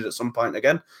suspended at some point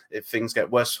again. If things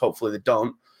get worse, hopefully they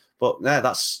don't. But yeah,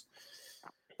 it's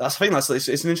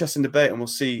an interesting debate, and we'll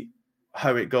see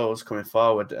how it goes coming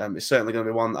forward. It's certainly going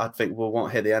to be one that I think we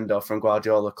won't hear the end of from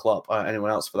Guardiola, Klopp, or anyone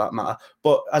else for that matter.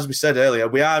 But as we said earlier,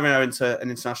 we are now into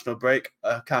an international break,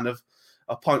 kind of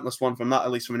a pointless one from that,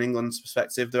 at least from an England's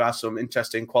perspective. There are some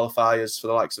interesting qualifiers for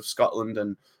the likes of Scotland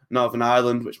and Northern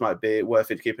Ireland, which might be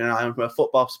worth it keeping an eye on from a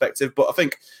football perspective. But I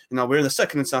think, we're in the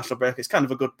second international break. It's kind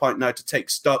of a good point now to take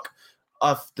stock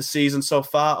of the season so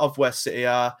far, of where City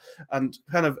are, and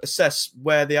kind of assess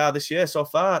where they are this year so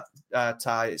far,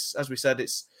 Ty. As we said,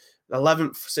 it's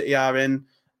 11th City are in.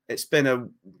 It's been a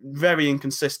very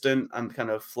inconsistent and kind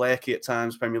of flaky at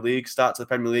times Premier League, start to the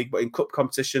Premier League, but in cup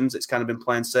competitions, it's kind of been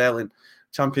plain sailing.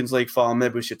 Champions League form,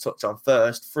 maybe we should touch on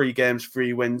first. 3 games,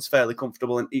 3 wins, fairly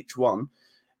comfortable in each one.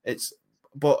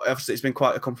 But obviously it's been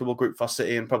quite a comfortable group for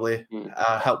City, and probably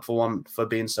a helpful one for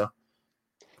being so.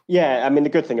 Yeah, I mean, the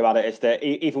good thing about it is that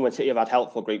even when City have had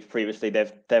helpful groups previously,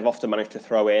 they've often managed to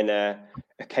throw in a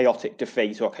chaotic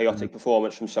defeat or chaotic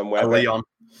performance from somewhere.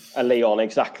 A Lyon,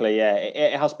 exactly. Yeah,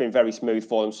 it has been very smooth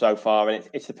for them so far, and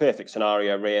it's the perfect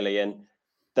scenario, really. And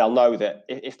they'll know that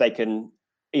if they can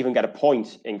even get a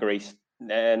point in Greece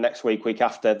next week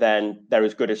after, then they're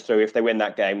as good as through. If they win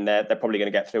that game, they're probably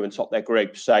going to get through and top their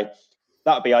group. So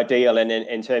that would be ideal. And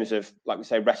in terms of, like we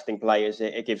say, resting players,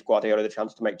 it gives Guardiola the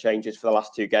chance to make changes for the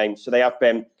last 2 games. So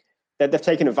they've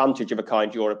taken advantage of a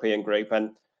kind European group,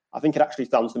 and I think it actually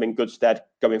stands them in good stead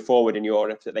going forward in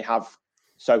Europe, that they have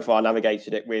so far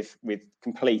navigated it with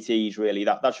complete ease. Really,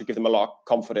 that should give them a lot of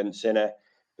confidence in a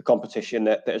competition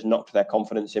that has knocked their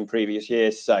confidence in previous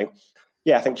years. So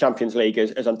yeah, I think Champions League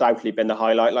has undoubtedly been the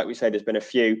highlight. Like we say, there's been a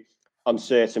few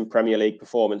uncertain Premier League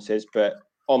performances, but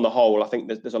on the whole, I think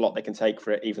there's a lot they can take for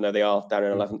it, even though they are down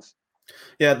in 11th.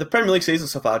 Yeah, the Premier League season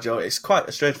so far, Joe, it's quite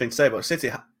a strange thing to say, but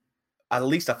City, at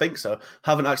least I think so,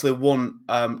 haven't actually won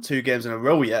 2 games in a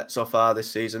row yet so far this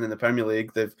season in the Premier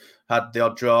League. They've had the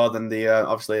odd draw, then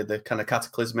obviously the kind of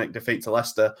cataclysmic defeat to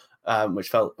Leicester, which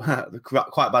felt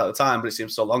quite bad at the time, but it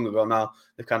seems so long ago now.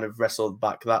 They've kind of wrestled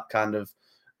back that kind of,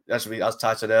 as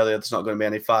Ty said earlier, there's not going to be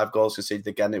any 5 goals conceded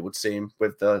again, it would seem,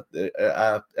 with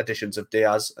the additions of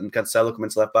Diaz and Cancelo coming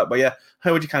to left back. But yeah,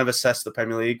 how would you kind of assess the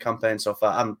Premier League campaign so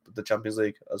far and the Champions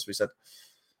League, as we said?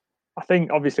 I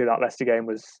think obviously that Leicester game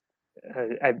was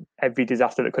every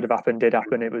disaster that could have happened did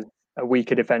happen. It was a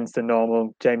weaker defence than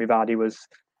normal. Jamie Vardy was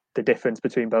the difference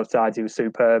between both sides. He was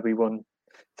superb. He won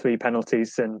 3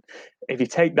 penalties. And if you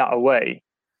take that away,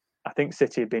 I think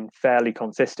City have been fairly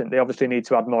consistent. They obviously need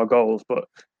to add more goals, but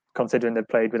considering they've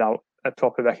played without a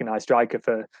proper recognised striker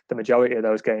for the majority of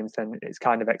those games, then it's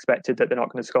kind of expected that they're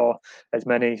not going to score as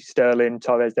many. Sterling,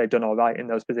 Torres, they've done all right in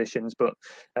those positions, but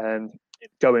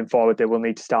going forward, they will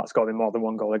need to start scoring more than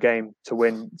 1 goal a game to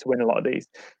win a lot of these.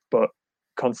 But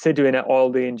considering all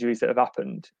the injuries that have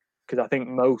happened, because I think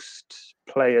most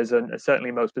players and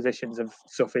certainly most positions have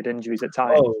suffered injuries at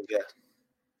times. Oh, yeah.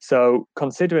 So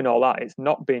considering all that, it's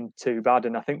not been too bad,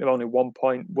 and I think they're only 1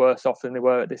 point worse off than they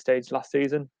were at this stage last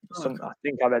season. I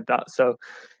think I read that. So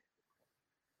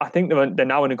I think they're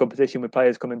now in a good position with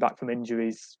players coming back from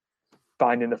injuries,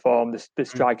 finding the form. The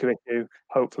striker issue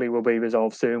hopefully will be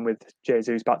resolved soon with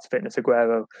Jesus back to fitness.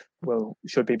 Aguero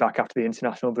should be back after the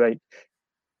international break.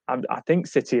 And I think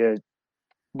City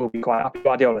will be quite happy.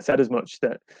 Guardiola said as much,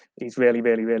 that he's really,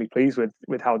 really, really pleased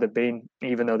with how they've been,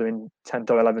 even though they're in 10th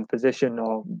or 11th position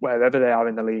or wherever they are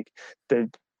in the league. The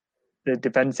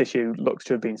defence issue looks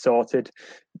to have been sorted.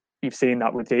 You've seen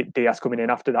that with Diaz coming in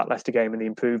after that Leicester game and the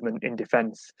improvement in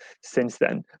defence since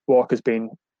then. Walker's been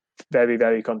very,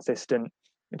 very consistent.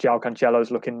 João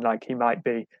Cancelo's looking like he might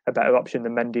be a better option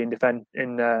than Mendy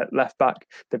in left back.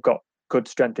 They've got good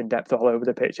strength and depth all over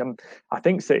the pitch. I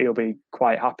think City will be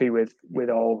quite happy with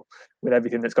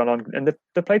everything that's gone on. And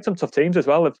they've played some tough teams as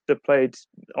well. They've played,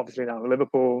 obviously, now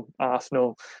Liverpool,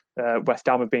 Arsenal, West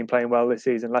Ham have been playing well this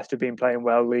season. Leicester have been playing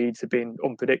well. Leeds have been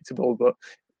unpredictable, but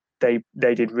they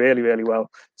did really, really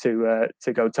well to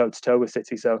go toe to toe with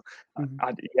City. So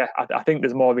I think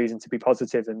there's more reason to be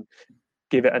positive and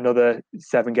give it another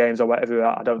 7 games or whatever.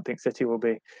 I don't think City will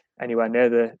be anywhere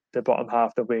near the bottom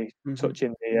half. They'll be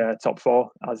touching the top 4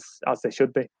 as they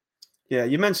should be. Yeah,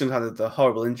 you mentioned kind of the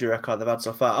horrible injury record they've had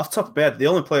so far. Off the top of my head, the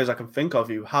only players I can think of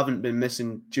who haven't been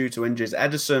missing due to injuries: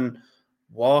 Ederson,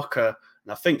 Walker,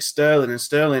 and I think Sterling. And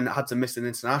Sterling had to miss an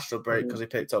international break because he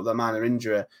picked up that minor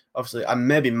injury, obviously. And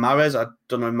maybe Mahrez. I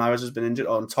don't know if Mahrez has been injured,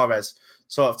 or Torres.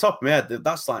 So off the top of my head,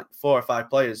 that's like 4 or 5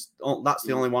 players. That's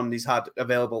the only one he's had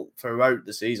available throughout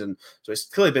the season. So it's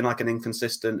clearly been like an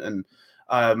inconsistent and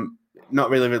not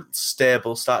really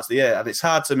stable start to the year. And it's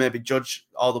hard to maybe judge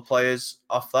all the players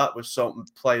off that, with certain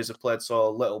players have played so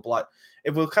little. But like,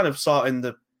 if we're kind of sorting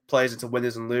the players into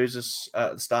winners and losers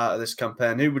at the start of this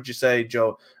campaign, who would you say,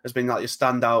 Joe, has been like your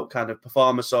standout kind of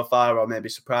performer so far, or maybe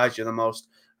surprised you the most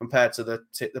compared to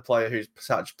the player who's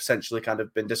potentially kind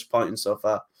of been disappointing so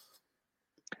far?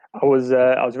 I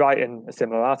was writing a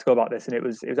similar article about this, and it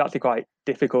was actually quite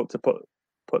difficult to put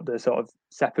the sort of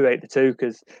separate the two,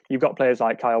 because you've got players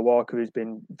like Kyle Walker, who's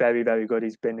been very, very good.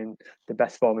 He's been in the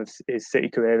best form of his City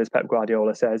career, as Pep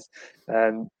Guardiola says.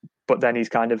 But then he's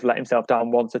kind of let himself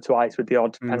down once or twice with the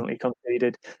odd penalty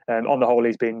conceded. On the whole,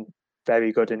 he's been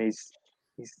very good, and he's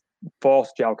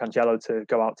forced João Cancelo to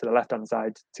go out to the left-hand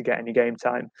side to get any game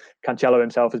time. Cancelo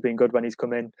himself has been good when he's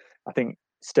come in. I think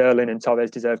Sterling and Torres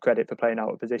deserve credit for playing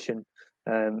out of position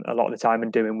a lot of the time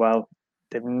and doing well.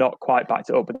 They've not quite backed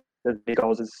it up with as many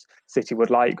goals as City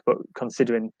would like, but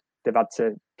considering they've had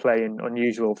to play in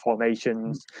unusual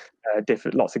formations,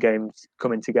 lots of games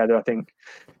coming together, I think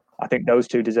I think those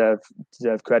two deserve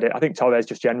credit. I think Torres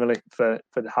just generally for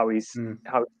how he's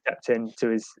stepped into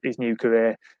his new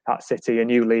career at City, a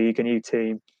new league, a new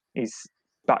team. He's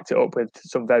backed it up with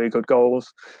some very good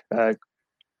goals.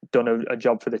 Done a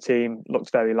job for the team, looks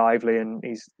very lively, and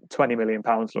he's £20 million.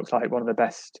 Looks like one of the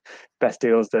best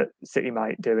deals that City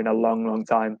might do in a long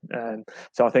time.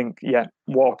 So I think,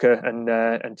 Walker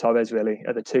and Torres really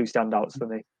are the two standouts for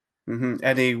me. Mm-hmm.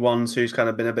 Any ones who's kind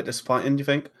of been a bit disappointing, do you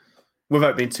think?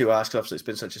 Without being too harsh, because obviously it's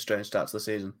been such a strange start to the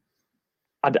season.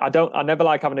 I never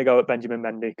like having a go at Benjamin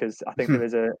Mendy because I think there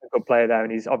is a good player there,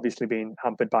 and he's obviously been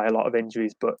hampered by a lot of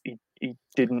injuries, but he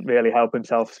didn't really help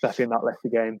himself, especially in that Leicester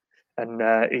game.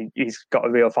 And he's got a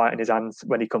real fight in his hands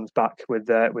when he comes back with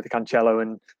Cancelo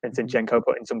and Zinchenko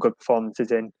putting some good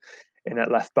performances in at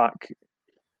left back.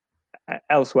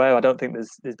 Elsewhere, I don't think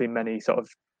there's been many sort of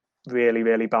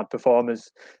really bad performers.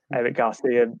 Eric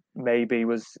Garcia maybe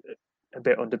was a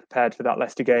bit underprepared for that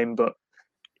Leicester game, but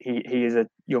he is a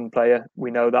young player. We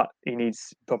know that he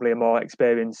needs probably a more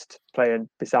experienced player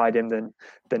beside him than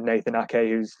Nathan Ake,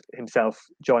 who's himself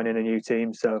joining a new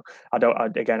team. So I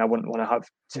wouldn't want to have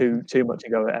too much to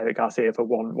go at Eric Garcia for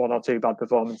one or two bad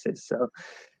performances. So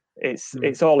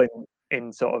it's all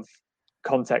in sort of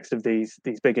context of these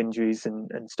big injuries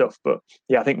and stuff. But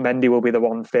I think Mendy will be the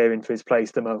one fearing for his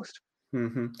place the most.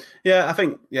 Mm-hmm. Yeah, I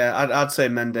think I'd say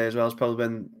Mendy as well has probably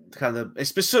been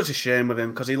it's been such a shame with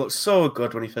him because he looked so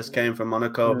good when he first came from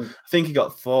Monaco. I think he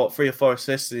got 3 or 4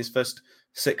 assists in his first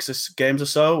 6 games or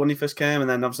so when he first came, and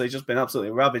then obviously he's just been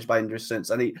absolutely ravaged by injuries since.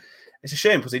 And it's a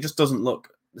shame because he just doesn't look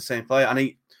the same player,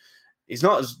 and he's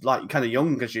not as like kind of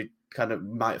young as you kind of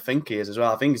might think he is as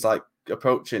well. I think he's like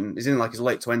he's in like his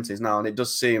late 20s now, and it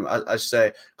does seem, as I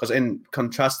say, because in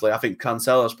contrastly, I think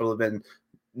Cancelo's probably been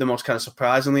the most kind of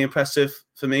surprisingly impressive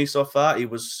for me so far. He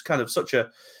was kind of such a,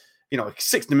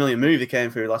 60 million move he came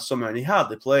through last summer, and he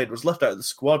hardly played, was left out of the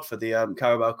squad for the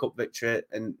Carabao Cup victory,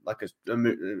 and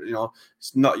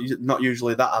it's not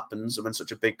usually that happens when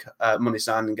such a big money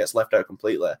signing gets left out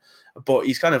completely. But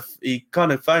he kind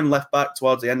of found left back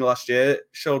towards the end of last year,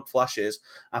 showed flashes.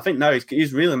 I think now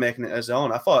he's really making it his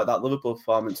own. I thought that Liverpool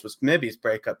performance was maybe his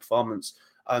breakout performance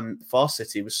for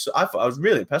City. I was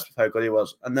really impressed with how good he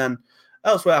was, and then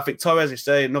elsewhere, I think Torres, you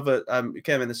say, he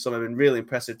came in this summer, been really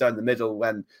impressive down the middle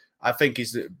when I think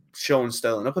he's shown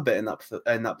Sterling up a bit in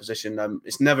that position.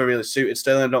 It's never really suited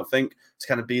Sterling, I don't think, to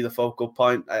kind of be the focal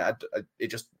point. He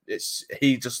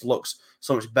just looks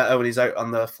so much better when he's out on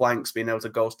the flanks, being able to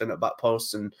ghost in at back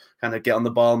posts and kind of get on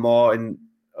the ball more in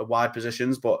wide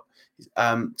positions. But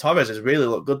Torres has really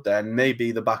looked good there and may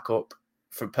be the backup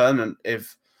for permanent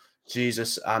if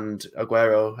Jesus and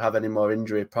Aguero have any more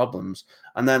injury problems.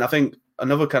 And then I think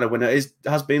another kind of winner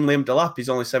has been Liam Delap. He's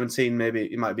only 17, maybe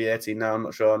he might be 18 now, I'm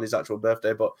not sure on his actual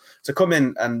birthday, but to come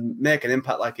in and make an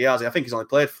impact like he has, I think he's only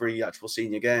played 3 actual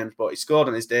senior games, but he scored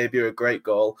on his debut a great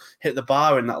goal, hit the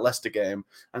bar in that Leicester game,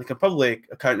 and he can probably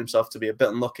account himself to be a bit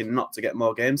unlucky not to get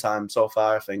more game time so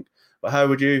far, I think. But how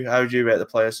would you rate the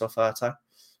players so far, Ty?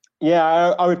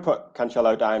 Yeah, I would put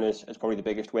Cancelo down as probably the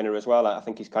biggest winner as well. I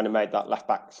think he's kind of made that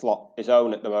left-back slot his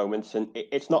own at the moment. And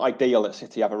it's not ideal that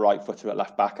City have a right footer at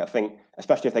left-back. I think,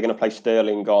 especially if they're going to play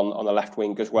Sterling on the left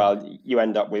wing as well, you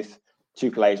end up with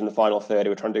 2 players in the final third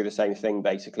who are trying to do the same thing,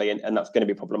 basically. And that's going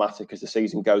to be problematic as the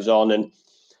season goes on. And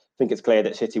I think it's clear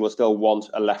that City will still want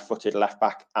a left-footed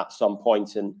left-back at some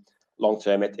point. And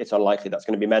long-term, it's unlikely that's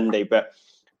going to be Mendy. But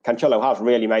Cancelo has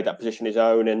really made that position his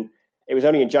own. And it was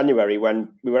only in January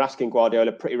when we were asking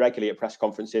Guardiola pretty regularly at press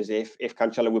conferences if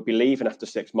Cancelo would be leaving after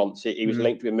 6 months. He was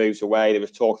linked with moves away. There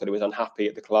was talk that he was unhappy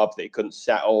at the club, that he couldn't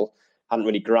settle, hadn't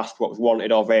really grasped what was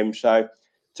wanted of him. So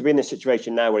to be in this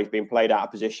situation now where he's been played out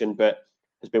of position but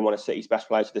has been one of City's best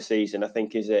players of the season, I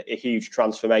think is a huge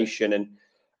transformation and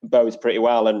bodes pretty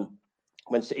well. And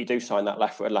when City do sign that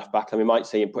left-footed left-back, then we might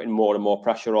see him putting more and more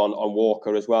pressure on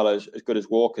Walker as well, as good as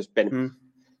Walker's been.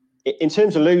 In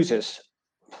terms of losers,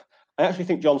 I actually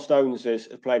think John Stones has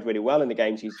played really well in the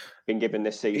games he's been given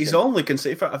this season. He's only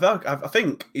conceded, I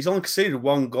think he's only conceded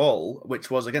 1 goal, which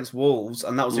was against Wolves,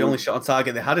 and that was the only shot on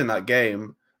target they had in that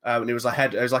game. And it was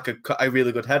like a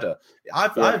really good header.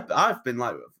 I've been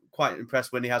like quite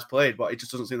impressed when he has played, but it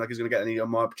just doesn't seem like he's going to get any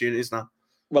more opportunities now.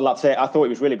 Well, that's it. I thought he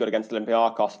was really good against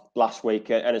Olympiacos last week,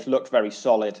 and it's looked very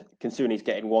solid, considering he's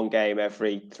getting 1 game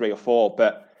every 3 or 4.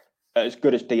 But as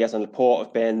good as Diaz and Laporte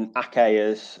have been, Ake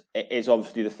is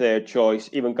obviously the third choice.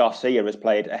 Even Garcia has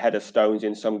played ahead of Stones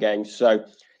in some games. So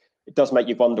it does make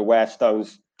you wonder where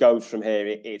Stones goes from here.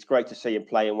 It's great to see him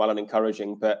playing well and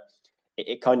encouraging, but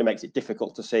it kind of makes it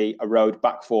difficult to see a road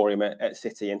back for him at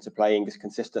City into playing as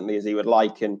consistently as he would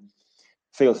like. And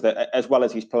feels that as well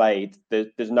as he's played,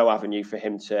 there's no avenue for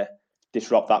him to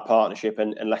disrupt that partnership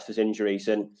unless there's injuries.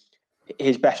 And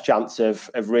his best chance of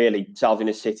really salving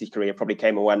his City career probably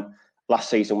came last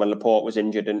season when Laporte was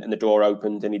injured and the door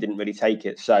opened and he didn't really take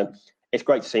it. So it's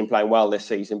great to see him playing well this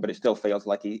season, but it still feels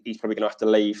like he's probably going to have to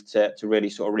leave to really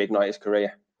sort of reignite his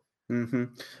career. Mm-hmm.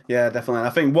 Yeah, definitely.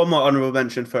 I think one more honourable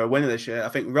mention for a winner this year. I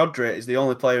think Rodri is the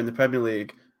only player in the Premier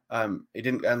League. He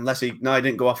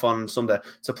didn't go off on Sunday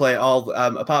to play all.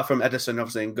 Apart from Ederson,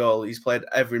 obviously in goal, he's played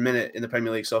every minute in the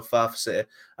Premier League so far for City.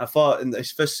 I thought in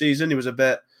his first season he was a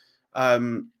bit.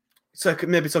 So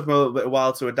maybe took him a little bit of a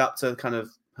while to adapt to kind of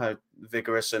how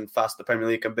vigorous and fast the Premier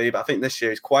League can be. But I think this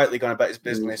year he's quietly gone about his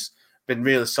business, been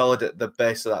really solid at the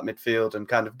base of that midfield, and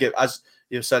kind of as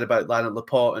you said about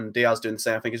Laporte and Diaz doing the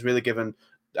same. I think he's really given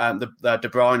the De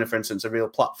Bruyne, for instance, a real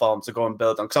platform to go and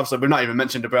build on. Because obviously we've not even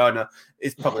mentioned De Bruyne.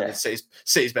 He's probably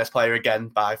City's best player again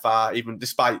by far, even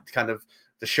despite kind of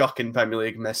the shocking Premier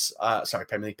League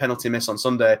penalty miss on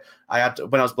Sunday.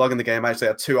 When I was blogging the game, I actually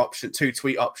had two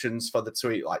tweet options for the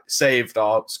tweet, like saved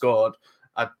or scored.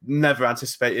 I'd never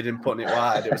anticipated him putting it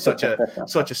wide. It was such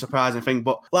a surprising thing.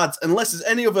 But lads, unless there's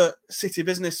any other City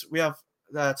business we have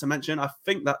to mention, I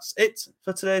think that's it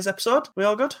for today's episode. We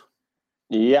all good?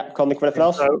 Yeah, can't think of anything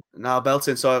else. Now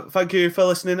belting. So thank you for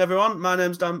listening, everyone. My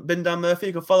name's Dan Murphy.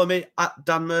 You can follow me at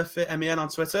Dan Murphy MEN on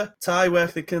Twitter. Ty, where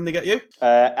can they get you?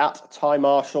 At Ty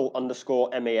Marshall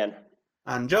 _MEN.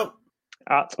 And Joe?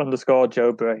 At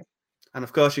 _Joe Bray. And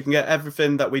of course, you can get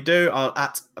everything that we do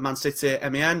at Man City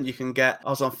MEN. You can get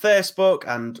us on Facebook,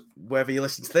 and wherever you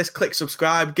listen to this, click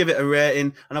subscribe, give it a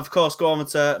rating, and of course, go over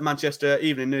to Manchester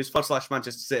Evening News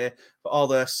 /Manchester City for all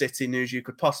the City news you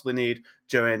could possibly need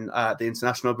during the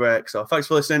international break. So thanks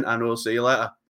for listening, and we'll see you later.